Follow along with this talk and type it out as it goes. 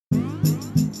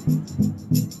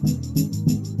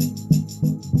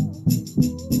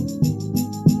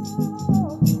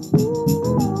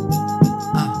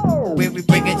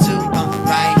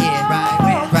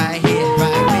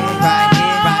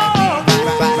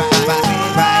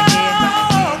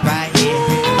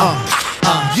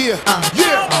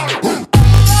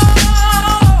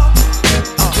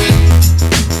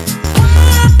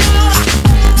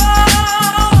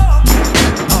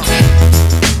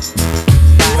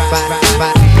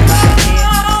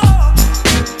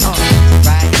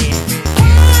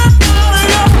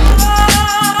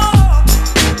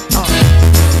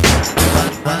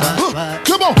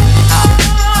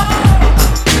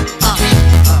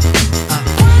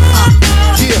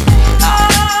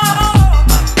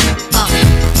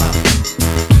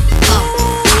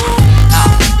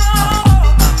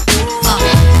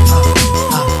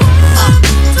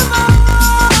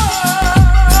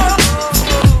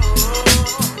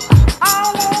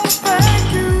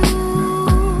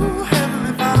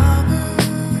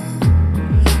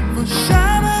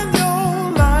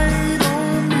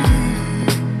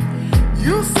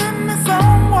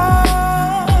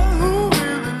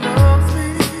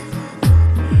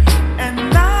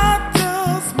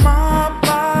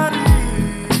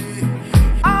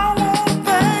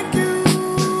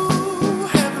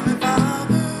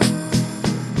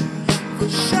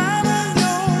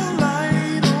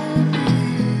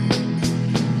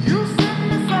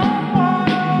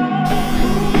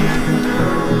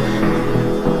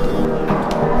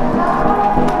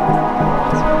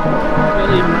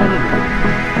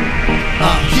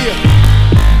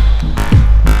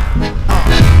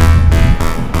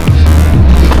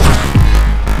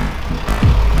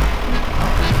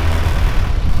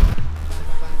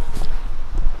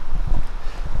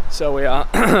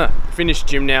finished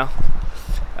gym now.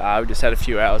 We just had a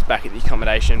few hours back at the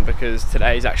accommodation because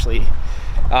today is actually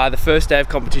the first day of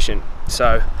competition.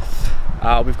 So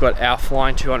we've got our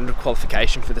flying 200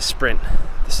 qualification for the sprint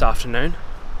this afternoon.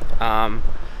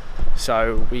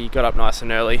 So we got up nice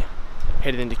and early,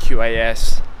 headed into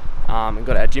QAS, and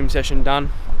got our gym session done.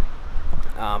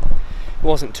 It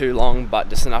wasn't too long, but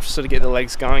just enough to sort of get the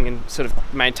legs going and sort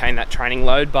of maintain that training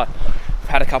load. But I've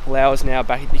had a couple hours now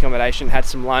back at the accommodation, had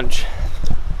some lunch,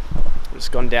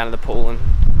 just gone down to the pool and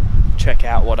check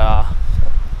out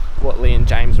what Lee and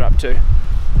James are up to.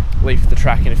 Leave the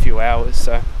track in a few hours,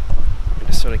 so we're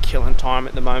just sort of killing time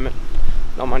at the moment.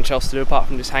 Not much else to do apart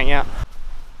from just hang out.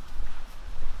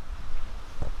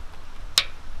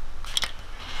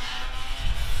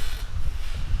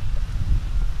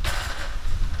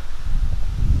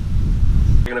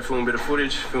 We're going to film a bit of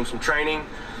footage, film some training,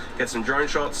 get some drone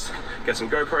shots, get some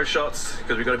GoPro shots,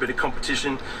 because we've got a bit of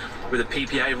competition with a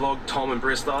PPA vlog, Tom and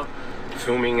Brista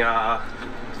filming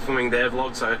their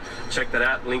vlog, so check that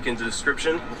out, link in the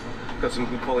description. Got some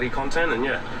good quality content, and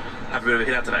yeah, have a bit of a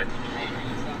hit out today.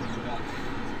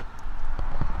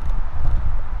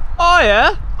 Oh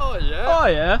yeah? Oh yeah? Oh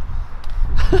yeah?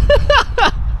 Do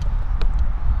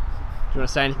you want to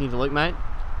say anything to Luke, mate?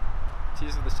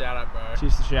 Cheers for the shout out, bro.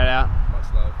 Cheers to the shout out. Much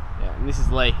love. Yeah, and this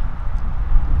is Lee.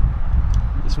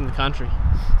 He's from the country.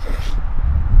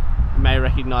 You may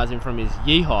recognise him from his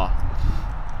yeehaw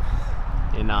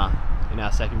in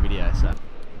our second video. So.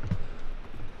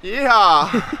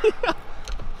 Yeehaw!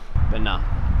 But nah.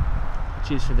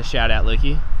 Cheers for the shout out,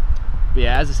 Lukey. But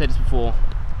yeah, as I said just before,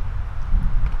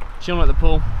 chilling at the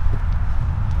pool.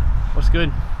 What's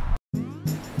good?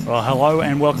 Well, hello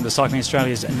and welcome to Cycling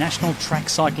Australia's National Track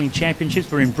Cycling Championships.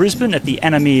 We're in Brisbane at the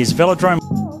Anamiers Velodrome.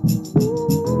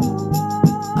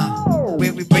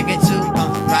 Where we bring it to,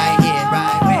 right here,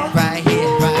 right here, right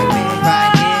here, right here,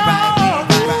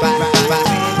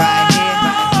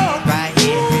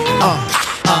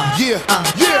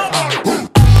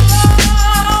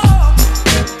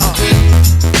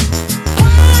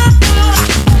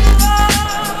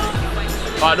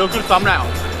 Alright, do a good thumbnail.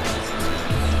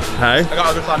 Hey? I got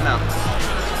a good thumbnail.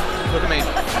 Look at me.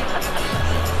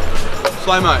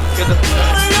 Slow mo. Get the.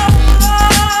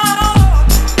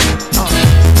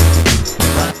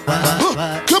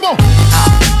 Come on.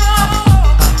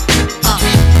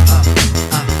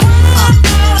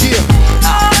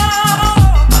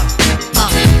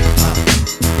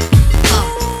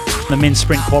 The men's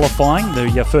sprint qualifying,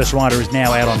 the first rider is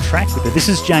now out on track. This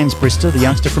is James Brista, the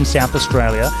youngster from South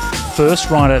Australia, first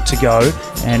rider to go,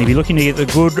 and he'll be looking to get a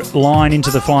good line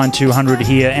into the flying 200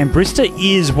 here. And Brista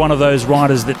is one of those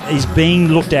riders that is being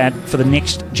looked at for the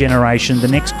next generation, the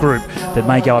next group that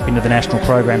may go up into the national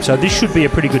program. So this should be a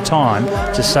pretty good time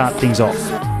to start things off.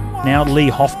 Now Lee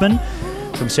Hoffman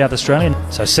from South Australia.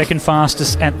 So second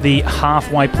fastest at the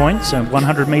halfway point, so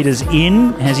 100 metres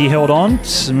in. Has he held on?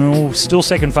 Still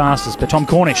second fastest, but Tom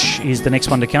Cornish is the next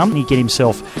one to come. He get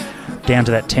himself down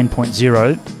to that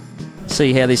 10.0.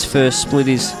 See how this first split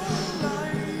is.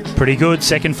 Pretty good,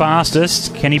 second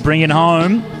fastest. Can he bring it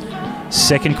home?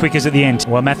 Second quickest at the end.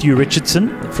 Well, Matthew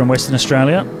Richardson from Western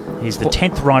Australia, he's the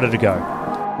 10th rider to go.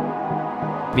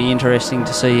 Be interesting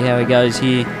to see how he goes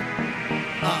here.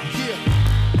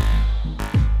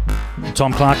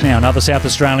 Tom Clark now, another South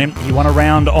Australian. He won a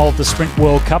round of the Sprint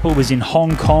World Cup. It was in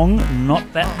Hong Kong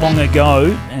not that long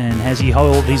ago. And has he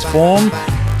held his form?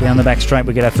 Down the back straight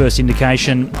we get our first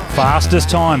indication. Fastest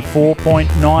time,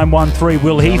 4.913.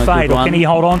 Will he fade or can he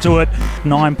hold on to it?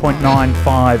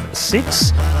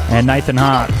 9.956. And Nathan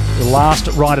Hart, the last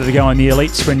rider to go in the elite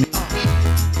sprint.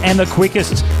 And the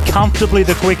quickest, comfortably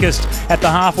the quickest at the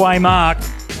halfway mark.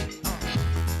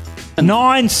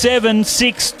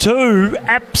 9.762,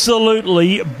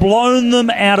 absolutely blown them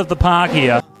out of the park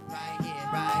here.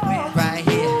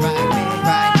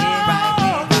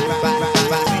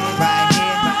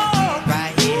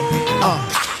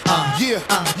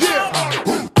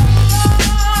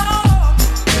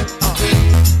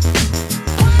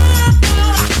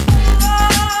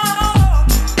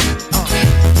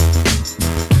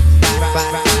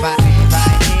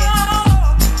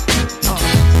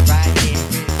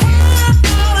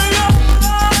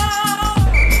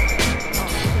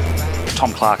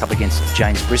 Tom Clark up against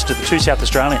James Brista, the two South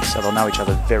Australians, so they'll know each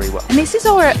other very well. And this is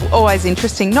always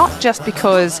interesting, not just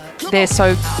because they're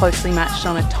so closely matched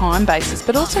on a time basis,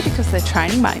 but also because they're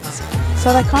training mates.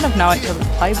 So they kind of know each other's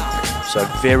playbook. So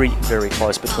very, very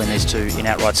close between these two in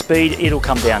outright speed. It'll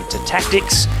come down to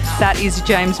tactics. That is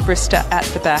James Brista at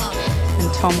the back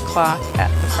and Tom Clark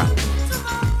at the front.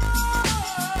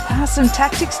 some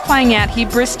tactics playing out here.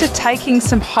 Brister taking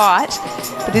some height,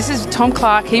 but this is Tom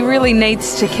Clark. He really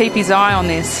needs to keep his eye on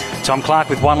this. Tom Clark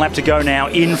with 1 lap to go now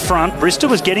in front. Brister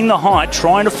was getting the height,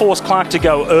 trying to force Clark to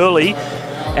go early,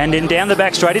 and then down the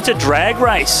back straight. It's a drag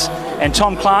race. And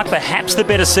Tom Clark, perhaps the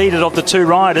better seated of the two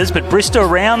riders, but Brister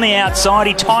around the outside.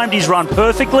 He timed his run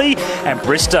perfectly, and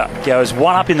Brister goes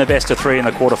 1 up in the best of 3 in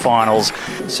the quarterfinals.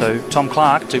 So Tom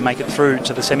Clark, to make it through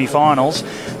to the semi-finals,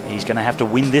 he's going to have to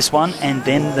win this one and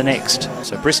then the next.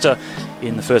 So Brister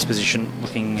in the first position,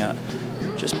 looking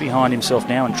just behind himself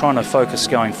now and trying to focus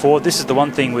going forward. This is the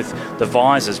one thing with the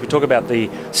visors. We talk about the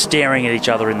staring at each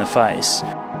other in the face.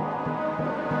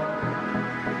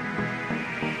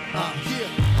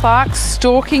 Clark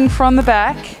stalking from the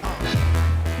back.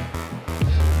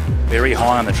 Very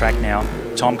high on the track now.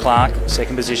 Tom Clark,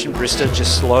 second position. Brister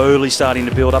just slowly starting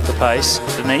to build up the pace.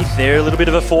 Underneath there, a little bit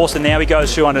of a force, and now he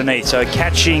goes through underneath. So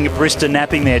catching Brister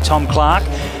napping there, Tom Clark.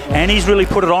 And he's really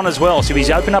put it on as well. So he's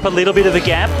opened up a little bit of a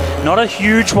gap, not a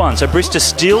huge one. So Brister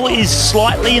still is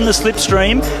slightly in the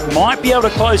slipstream. Might be able to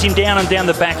close him down and down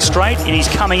the back straight, and he's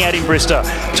coming at him, Brister.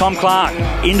 Tom Clark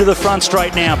into the front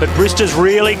straight now, but Brister's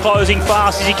really closing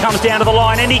fast as he comes down to the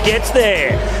line, and he gets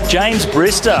there. James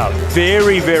Brister,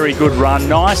 very, very good run.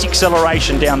 Nice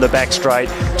acceleration down the back straight.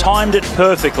 Timed it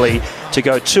perfectly to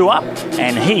go 2 up,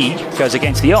 and he goes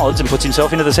against the odds and puts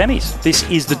himself into the semis. This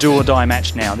is the do or die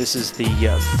match now. This is the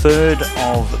third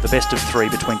of the best of 3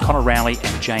 between Connor Rowley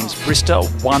and James Brister.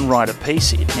 1 ride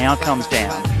apiece. It now comes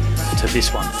down to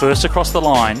this one. First across the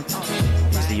line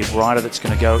is the rider that's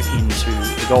going to go into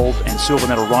the gold and silver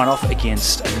medal ride-off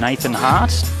against Nathan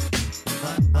Hart.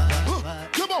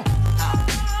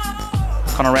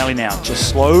 Connor Rowley now just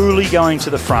slowly going to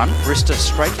the front. Brister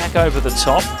straight back over the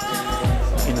top.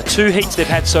 In the 2 heats they've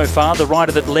had so far, the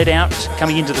rider that led out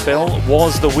coming into the bell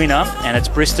was the winner, and it's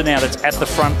Brister now that's at the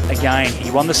front again.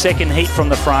 He won the second heat from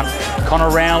the front. Connor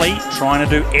Rowley trying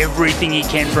to do everything he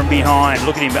can from behind.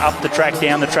 Look at him up the track,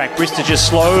 down the track. Brister just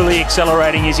slowly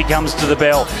accelerating as he comes to the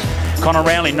bell. Connor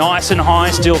Rowley nice and high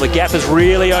still. The gap has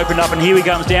really opened up, and here he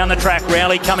comes down the track.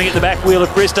 Rowley coming at the back wheel of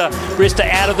Brister. Brister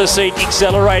out of the seat,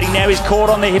 accelerating. Now he's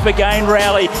caught on the hip again,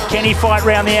 Rowley. Can he fight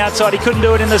round the outside? He couldn't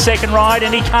do it in the second ride,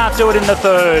 and he can't do it in the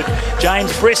third.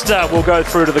 James Brister will go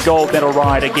through to the gold medal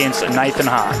ride against Nathan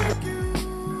Hart.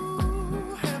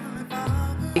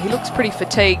 He looks pretty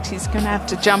fatigued. He's going to have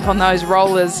to jump on those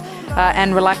rollers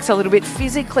and relax a little bit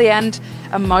physically and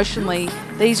emotionally.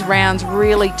 These rounds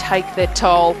really take their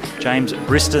toll. James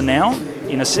Brister now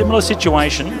in a similar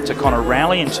situation to Connor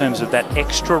Rowley in terms of that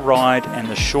extra ride and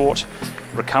the short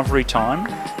recovery time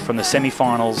from the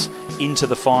semi-finals into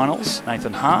the finals.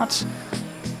 Nathan Hart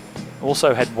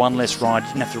also had 1 less ride,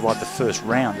 didn't have to ride the first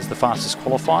round as the fastest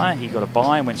qualifier. He got a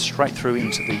bye and went straight through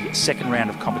into the second round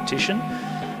of competition.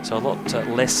 So a lot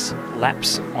less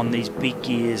laps on these big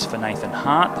gears for Nathan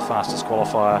Hart, the fastest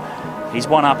qualifier. He's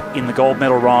 1 up in the gold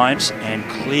medal rides and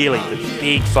clearly the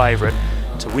big favourite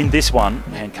to win this one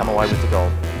and come away with the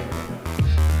gold.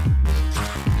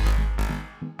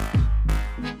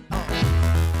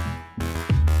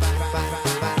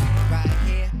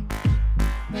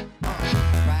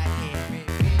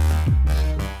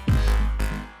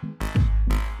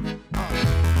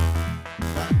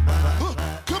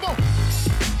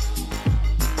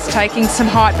 Taking some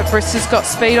height, but Brister's got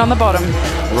speed on the bottom.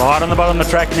 Right on the bottom of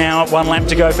the track now, 1 lap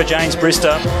to go for James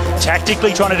Brister.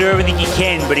 Tactically trying to do everything he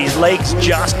can, but his legs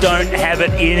just don't have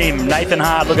it in him. Nathan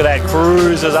Hart, look at that,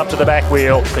 cruises up to the back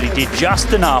wheel, but he did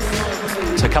just enough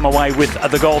to come away with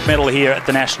the gold medal here at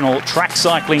the National Track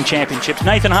Cycling Championships.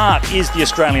 Nathan Hart is the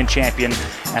Australian champion,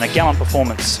 and a gallant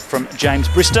performance from James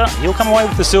Brister. He'll come away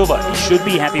with the silver. He should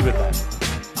be happy with that.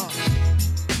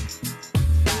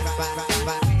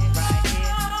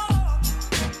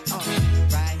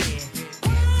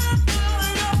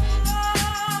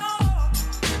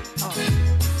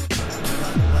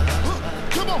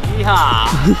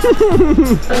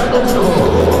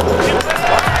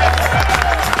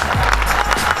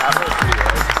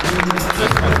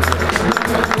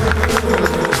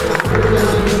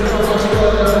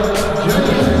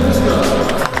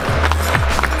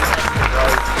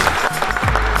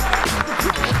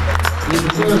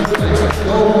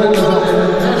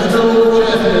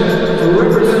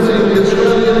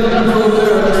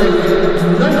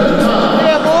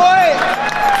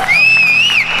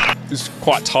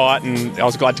 Quite tight, and I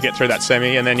was glad to get through that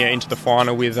semi, and then into the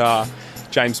final with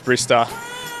James Brister.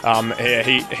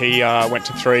 He went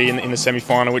to 3 in the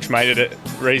semi-final, which made it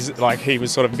like he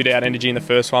was sort of a bit out of energy in the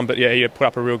first one, but he put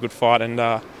up a real good fight, and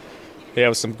it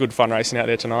was some good fun racing out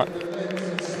there tonight.